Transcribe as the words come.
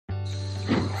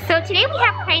today we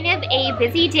have kind of a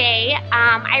busy day.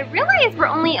 I realize we're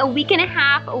only a week and a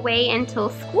half away until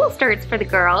school starts for the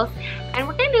girls, and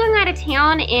we're gonna be going out of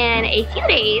town in a few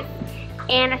days,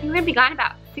 and I think we're gonna be gone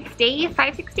about 6 days,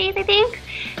 5-6 days I think.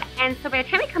 And so by the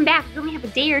time we come back, we only have a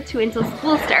day or two until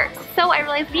school starts. So I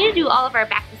realized we need to do all of our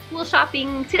back to school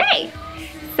shopping today.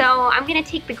 So I'm gonna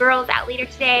take the girls out later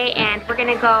today, and we're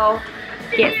gonna go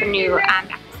get some new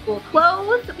back to school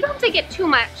clothes. We don't have to get too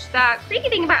much. The crazy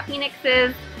thing about Phoenix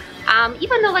is,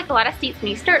 even though like a lot of states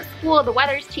when you start school, the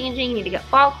weather's changing, you need to get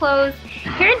fall clothes.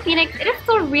 Here in Phoenix, it is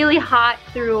still really hot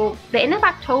through the end of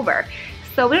October.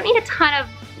 So we don't need a ton of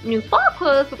new fall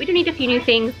clothes, but we do need a few new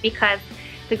things because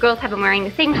the girls have been wearing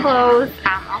the same clothes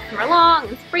all summer long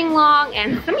and spring long,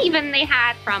 and some even they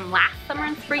had from last summer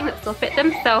and spring that still fit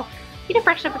them. So we need to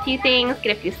freshen up a few things,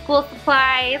 get a few school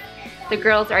supplies. The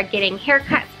girls are getting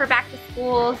haircuts for back to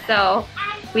school, so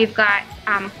we've got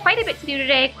quite a bit to do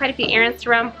today, quite a few errands to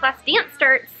run, plus dance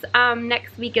starts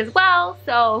next week as well.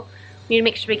 So we need to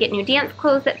make sure we get new dance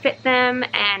clothes that fit them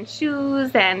and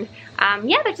shoes, and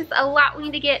yeah, there's just a lot we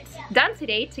need to get done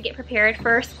today to get prepared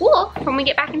for school when we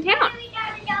get back in town.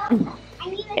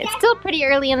 It's still pretty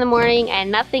early in the morning and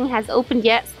nothing has opened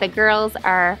yet, so the girls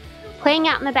are playing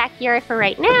out in the backyard for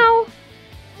right now.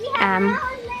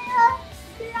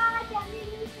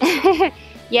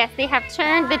 Yes, they have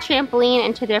turned the trampoline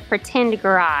into their pretend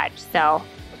garage, so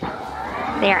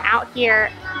they're out here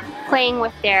playing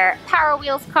with their Power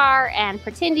Wheels car and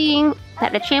pretending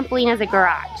that the trampoline is a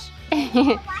garage.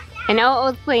 I know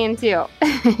it was playing too.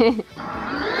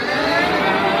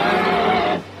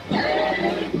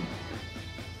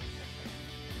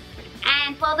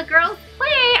 And while the girls play,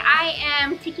 I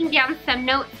am taking down some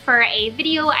notes for a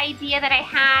video idea that I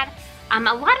had. A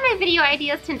lot of my video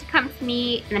ideas tend to come to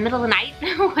me in the middle of the night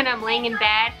when I'm laying in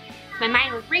bed. My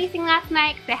mind was racing last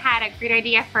night because I had a great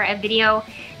idea for a video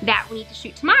that we need to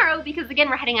shoot tomorrow, because again,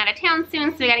 we're heading out of town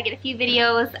soon, so we gotta get a few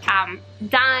videos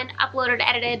done, uploaded,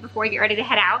 edited before we get ready to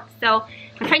head out. So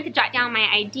I'm trying to jot down my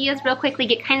ideas real quickly,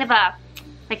 get kind of a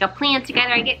plan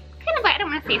together. I get kind of, I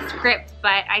don't want to say script,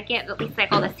 but I get at least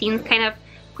like all the scenes kind of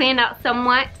planned out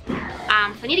somewhat.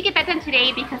 So I need to get that done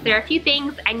today because there are a few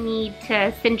things I need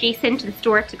to send Jason to the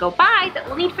store to go buy that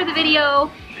we'll need for the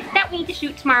video that we need to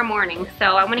shoot tomorrow morning.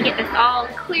 So I want to get this all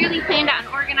clearly planned out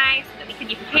and organized so that we can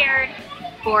be prepared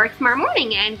for tomorrow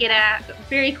morning and get a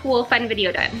very cool, fun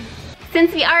video done.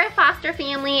 Since we are a foster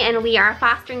family and we are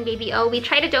fostering baby O, we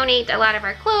try to donate a lot of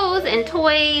our clothes and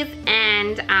toys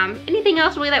and anything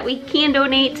else really that we can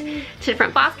donate to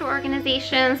different foster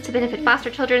organizations to benefit foster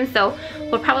children. So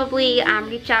we'll probably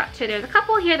reach out to, there's a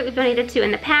couple here that we've donated to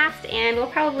in the past, and we'll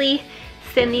probably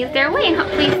send these their way and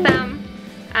hopefully some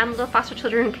little foster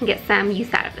children can get some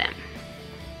use out of them.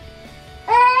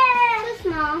 Too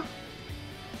small.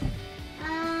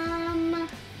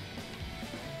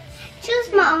 Too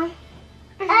small.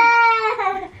 Too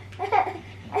large.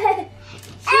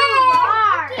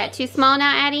 Is that too small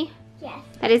now, Addie? Yes.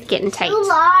 That is getting tight. Too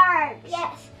large.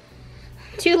 Yes.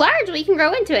 Too large? Well, you can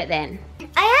grow into it then.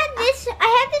 I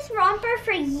had this romper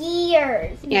for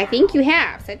years. Yeah, I think you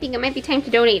have. So I think it might be time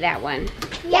to donate that one.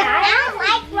 Yeah, I don't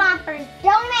like rompers.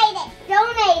 Donate it.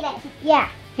 Donate it. Yeah.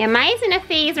 Yeah, Maya's in a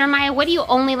phase where, Maya, what do you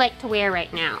only like to wear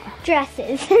right now?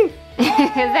 Dresses. Is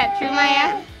that true,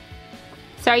 Maya?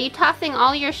 So are you tossing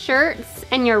all your shirts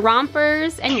and your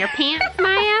rompers and your pants,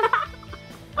 Maya?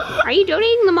 Are you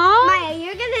donating them all? Maya,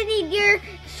 you're gonna need your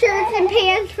shirts and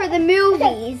pants for the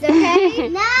movies, okay?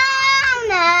 No.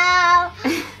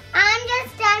 I'm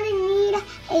just gonna need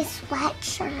a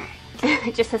sweatshirt.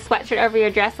 Just a sweatshirt over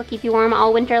your dress will keep you warm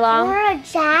all winter long? Or a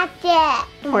jacket,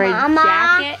 or Mama. A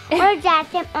jacket? Or a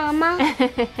jacket, Mama.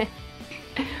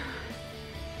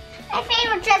 My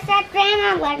favorite dress that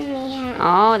Grandma let me have.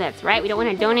 Oh, that's right. We don't want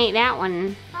to donate that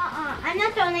one. I'm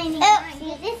not donating mine.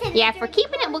 Yeah, if we're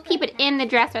keeping it, we'll keep it in the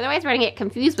dresser. Otherwise, we're going to get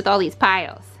confused with all these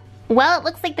piles. Well, it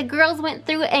looks like the girls went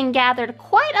through and gathered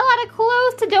quite a lot of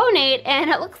clothes to donate, and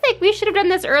it looks like we should have done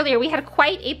this earlier. We had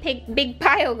quite a big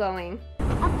pile going.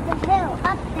 Up the hill,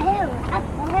 up the hill, up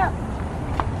the hill.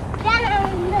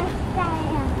 Down the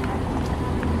stairs.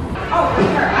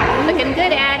 Looking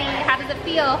good, Addie. How does it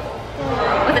feel?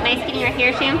 Was it nice getting your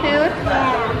hair shampooed?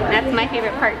 Yeah. That's my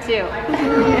favorite part too.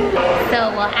 So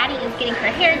while Addie is getting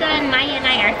her hair done, Maya and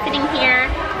I are sitting here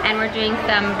and we're doing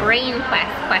some brain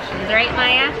quest questions, right,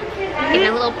 Maya? Getting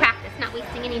a little practice, not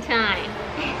wasting any time.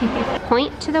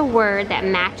 Point to the word that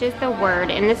matches the word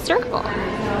in the circle.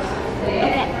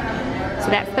 Okay.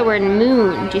 So that's the word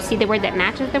moon. Do you see the word that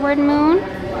matches the word moon?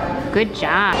 Good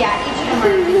job.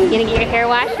 You gonna get your hair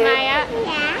washed, Maya?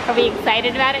 Yeah. Are we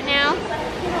excited about it now?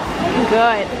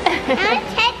 Good. I'm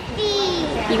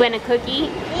testy. You want a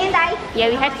cookie? And ice. Yeah,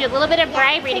 we had to do a little bit of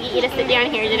bribery to get you to sit down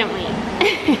here, didn't we?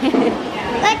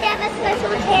 Let's have a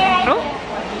special chair. Oh.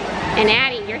 And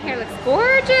Addie, your hair looks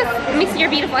gorgeous. Let me see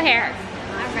your beautiful hair.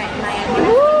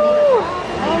 Woo!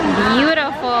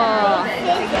 Beautiful.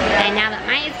 And now that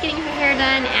Maya's getting her hair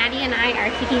done, Addie and I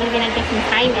are taking advantage of some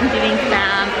time and doing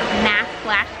some math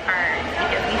flashcards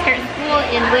because we start school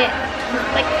in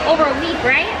like over a week,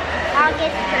 right?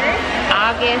 August 1st.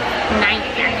 August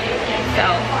 9th actually. So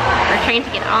we're trying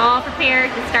to get all prepared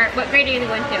to start. What grade are you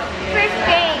going to? First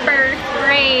grade. First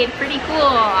grade. Pretty cool.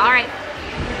 All right.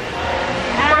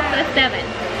 4 plus 7.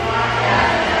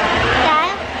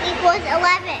 That equals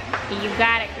 11. You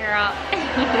got it, girl.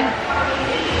 11.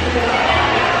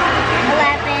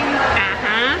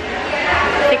 Uh-huh.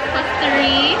 6 plus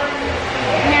 3.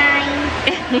 9.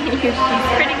 She's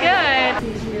pretty good.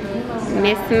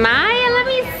 Miss Maya, let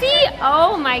me see.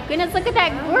 Oh my goodness, look at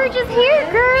that gorgeous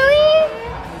hair, girly.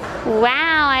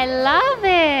 Wow, I love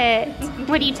it.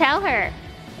 What do you tell her?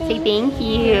 Say thank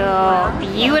you.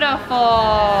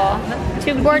 Beautiful.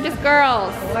 2 gorgeous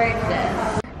girls.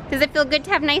 Gorgeous. Does it feel good to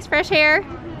have nice fresh hair?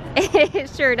 It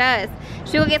sure does.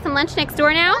 Should we go get some lunch next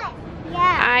door now?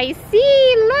 Yeah. I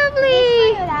see, lovely.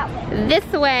 This way or that way? This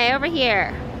way, over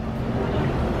here.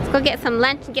 Let's go get some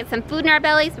lunch and get some food in our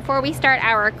bellies before we start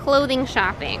our clothing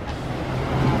shopping.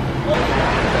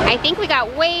 I think we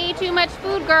got way too much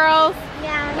food, girls.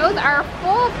 Yeah. Those are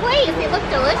full plates. They look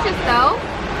delicious though.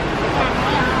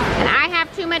 And I have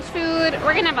too much food.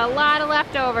 We're gonna have a lot of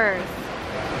leftovers.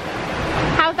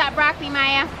 How's that broccoli,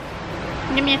 Maya?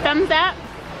 Give me a thumbs up.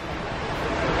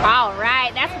 All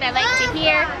right, that's what I like to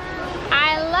hear.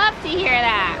 I love to hear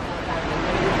that.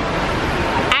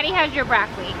 Addie, how's your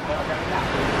broccoli?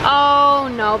 Oh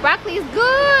no, broccoli is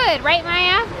good, right,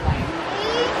 Maya?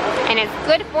 And it's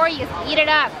good for you, so eat it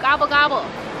up. Gobble, gobble.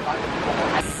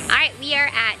 All right, we are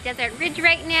at Desert Ridge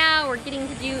right now. We're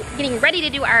getting ready to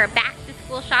do our back to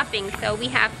school shopping. So we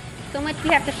have so much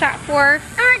we have to shop for.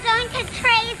 We're going to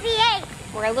Crazy 8.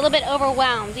 We're a little bit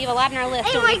overwhelmed. We have a lot on our list,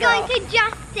 And don't we, we're girl? going to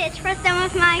Justice for some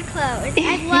of my clothes.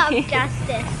 I love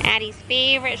Justice. Addie's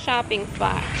favorite shopping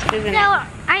spot, isn't So it?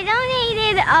 I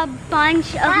donated a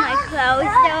bunch of my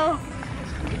clothes, so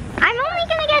I'm only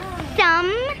gonna get some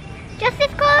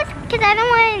Justice clothes because I don't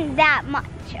want that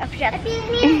much of Justice.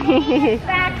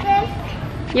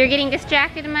 You're getting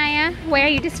distracted, Maya? Why are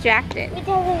you distracted?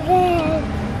 Because of this.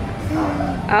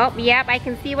 Oh, yep, I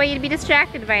can see why you'd be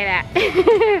distracted by that.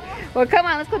 Well, come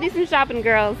on, let's go do some shopping,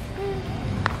 girls.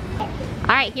 All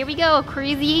right, here we go.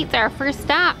 Crazy 8's our first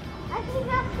stop. I think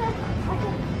that's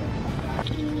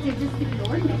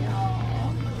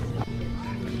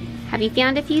Have you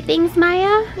found a few things,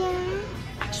 Maya?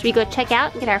 Yeah. Should we go check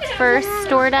out and get our first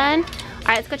store done? All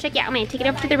right, let's go check it out. I'm gonna take it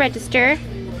over to the register.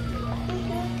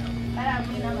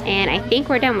 And I think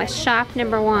we're done with shop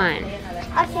number 1.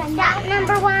 Okay, shop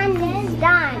number 1 is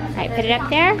done. All right, put it up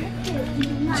there.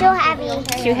 Too heavy.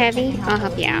 Too heavy? I'll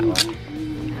help you out.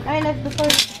 I know the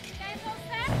first.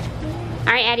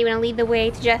 All right, Addie, wanna lead the way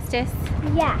to Justice?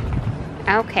 Yeah.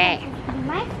 Okay.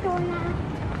 My store now.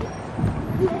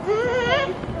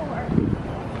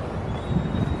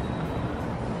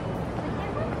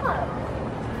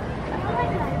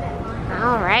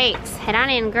 All right, head on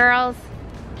in, girls.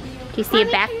 Do you see a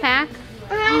backpack?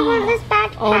 I want this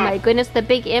backpack. Oh my goodness, the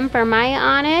big M for Maya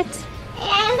on it.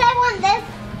 And I want this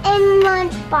in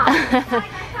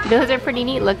lunchbox. Those are pretty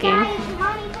neat looking.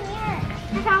 Mommy, come here.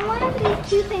 I found one of these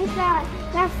cute things that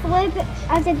flip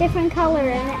as a different color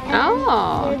in it.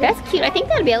 Oh, that's cute. I think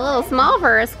that'd be a little small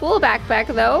for a school backpack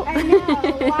though. I know.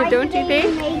 Why Don't do you they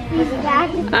think? make these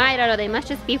backpacks? I don't know, they must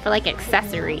just be for like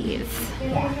accessories.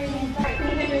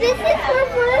 This is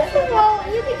reversible.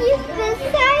 You can use this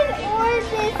side or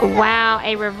this. Wow,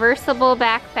 a reversible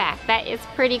backpack. That is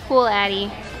pretty cool, Addie.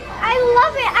 I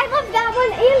love it. I love that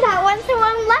one and that one, so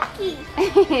I'm lucky.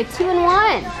 2 in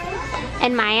 1.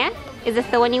 And Maya, is this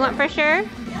the one you want for sure?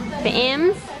 The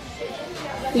M's?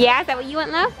 Yeah, is that what you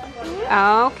want, love?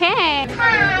 Okay.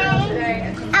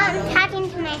 Hi. I'm talking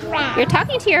to my friend. You're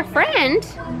talking to your friend?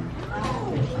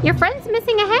 Your friend's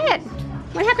missing a head.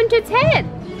 What happened to its head?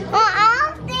 Well,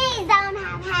 all things don't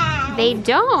have heads. They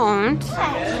don't?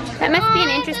 That must be an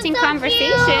interesting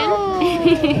conversation.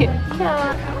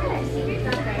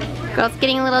 Girl's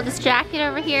getting a little distracted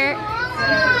over here.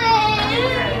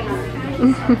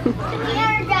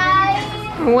 Here, guys.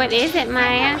 What is it,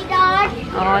 Maya? Dog.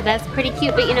 Oh, that's pretty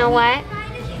cute, but you know what?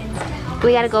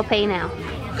 We gotta go pay now.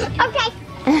 Okay.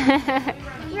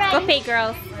 Go pay,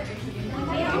 girls.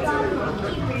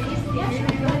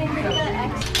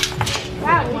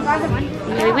 Wow, we got one.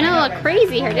 Yeah, we went a little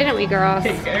crazy here, didn't we, girls?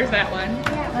 Okay, there's that one.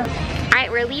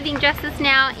 Alright, we're leaving Justice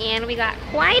now, and we got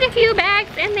quite a few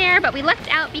bags in there, but we left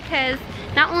out because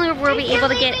not only were we able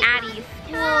to get Addie's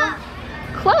school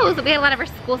clothes, but we had a lot of our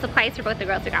school supplies for both the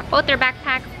girls. We got both their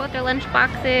backpacks, both their lunch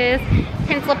boxes,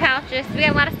 pencil pouches. We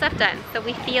got a lot of stuff done, so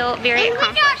we feel very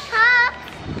accomplished.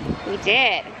 We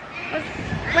did.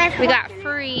 We got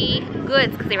free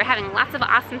goods because they were having lots of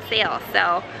awesome sales.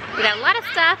 So we got a lot of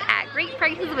stuff at great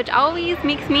prices, which always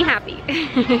makes me happy.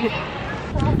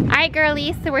 Alright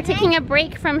girlies, so we're taking a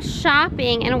break from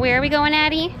shopping, and where are we going,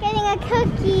 Addie? Getting a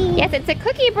cookie. Yes, it's a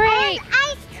cookie break. And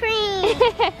ice cream.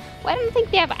 Well, I don't think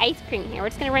they have ice cream here. We're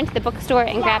just gonna run to the bookstore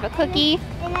and grab a cookie.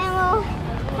 And then we'll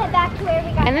head back to where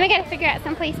we got. And then we gotta figure out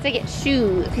some place to get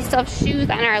shoes. We still have shoes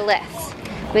on our list.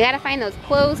 We gotta find those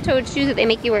closed-toed shoes that they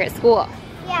make you wear at school.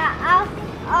 Yeah,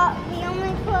 the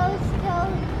only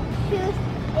closed-toed shoes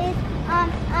is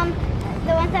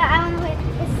the ones that I want to wear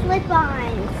is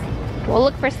slip-ons. We'll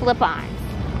look for slip-ons.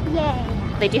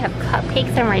 Yay. They do have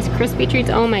cupcakes and Rice Krispie treats.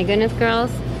 Oh my goodness, girls.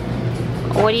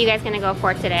 What are you guys gonna go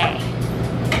for today?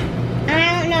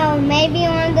 I don't know, maybe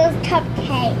one of those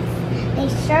cupcakes. They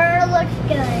sure look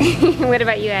good. What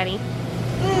about you, Addie?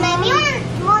 Maybe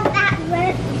one that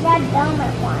red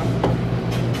velvet one.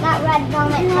 That red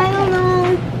velvet cupcake. I don't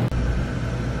know.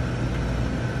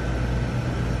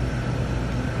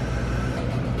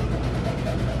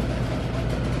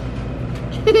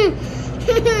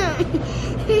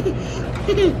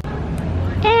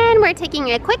 And we're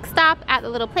taking a quick stop at the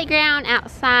little playground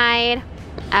outside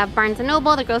of Barnes &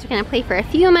 Noble. The girls are going to play for a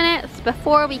few minutes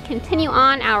before we continue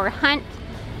on our hunt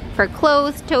for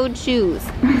closed-toed shoes.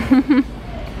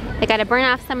 They got to burn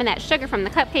off some of that sugar from the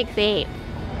cupcakes they ate.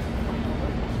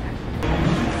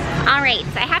 Alright,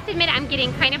 so I have to admit I'm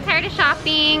getting kind of tired of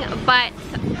shopping, but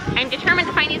I'm determined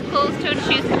to find these closed-toed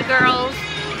shoes for the girls.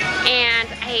 And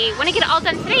I want to get it all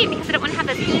done today because I don't want to have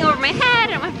this hanging over my head.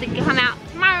 I don't want it to come out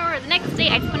tomorrow or the next day.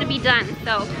 I just want to be done.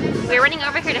 So we're running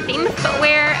over here to Famous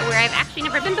Footwear, where I've actually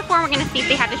never been before. We're going to see if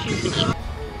they have the shoes we need.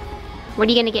 What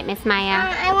are you going to get, Miss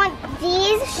Maya? I want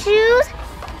these shoes.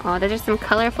 Oh, those are some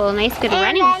colorful, nice, good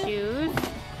running shoes.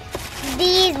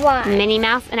 These ones. Minnie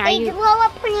Mouse. And they glow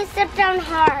up when you step down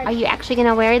hard. Are you actually going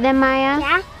to wear them, Maya?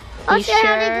 Yeah. I'll show you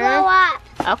how they glow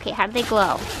up. Okay, how do they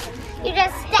glow? You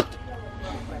just step.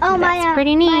 Oh, that's Maya.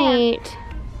 pretty neat.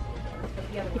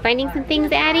 You finding some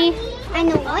things, Addie? I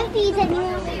don't want these anymore.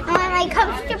 I want my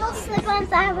comfortable slip-ons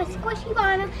that have a squishy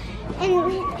bottom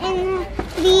and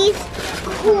these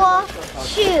cool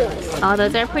shoes. Oh,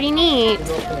 those are pretty neat.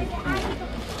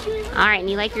 Alright, and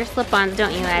you like your slip-ons,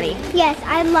 don't you, Addie? Yes,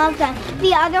 I love them.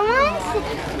 The other ones,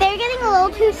 they're getting a little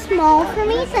too small for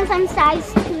me since I'm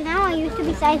size 2 now. I used to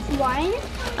be size 1.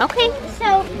 Okay.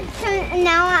 So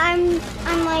now I'm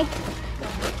like,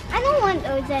 I don't want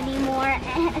those anymore.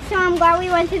 So I'm glad we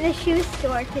went to the shoe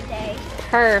store today.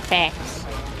 Perfect.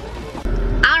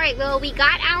 Alright, well, we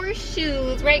got our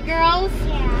shoes, right, girls?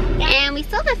 Yeah. And we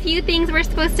still have a few things we're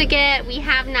supposed to get. We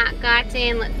have not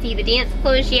gotten, let's see, the dance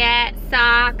clothes yet,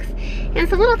 socks, and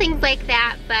some little things like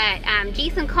that. But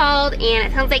Jason called, and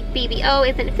it sounds like Baby O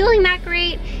isn't feeling that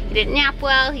great. He didn't nap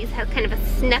well. He's had kind of a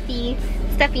stuffy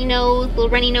nose, little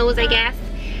runny nose, I guess.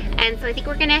 And so I think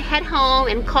we're gonna head home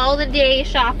and call the day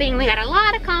shopping. We got a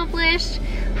lot accomplished.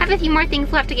 Have a few more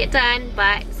things left to get done,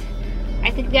 but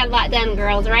I think we got a lot done,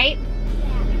 girls, right?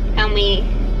 Yeah. And we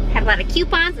had a lot of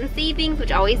coupons and savings,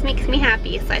 which always makes me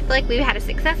happy. So I feel like we had a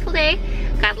successful day,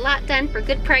 got a lot done for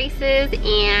good prices,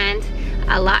 and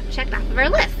a lot checked off of our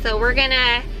list. So we're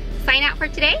gonna sign out for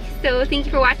today. So thank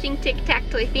you for watching Tic Tac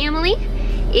Toy Family.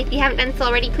 If you haven't done so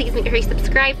already, please make sure you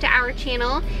subscribe to our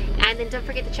channel. And then don't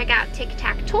forget to check out Tic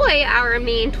Tac Toy, our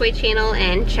main toy channel,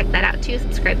 and check that out too.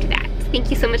 Subscribe to that. Thank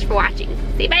you so much for watching.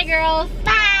 Say bye, girls.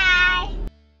 Bye.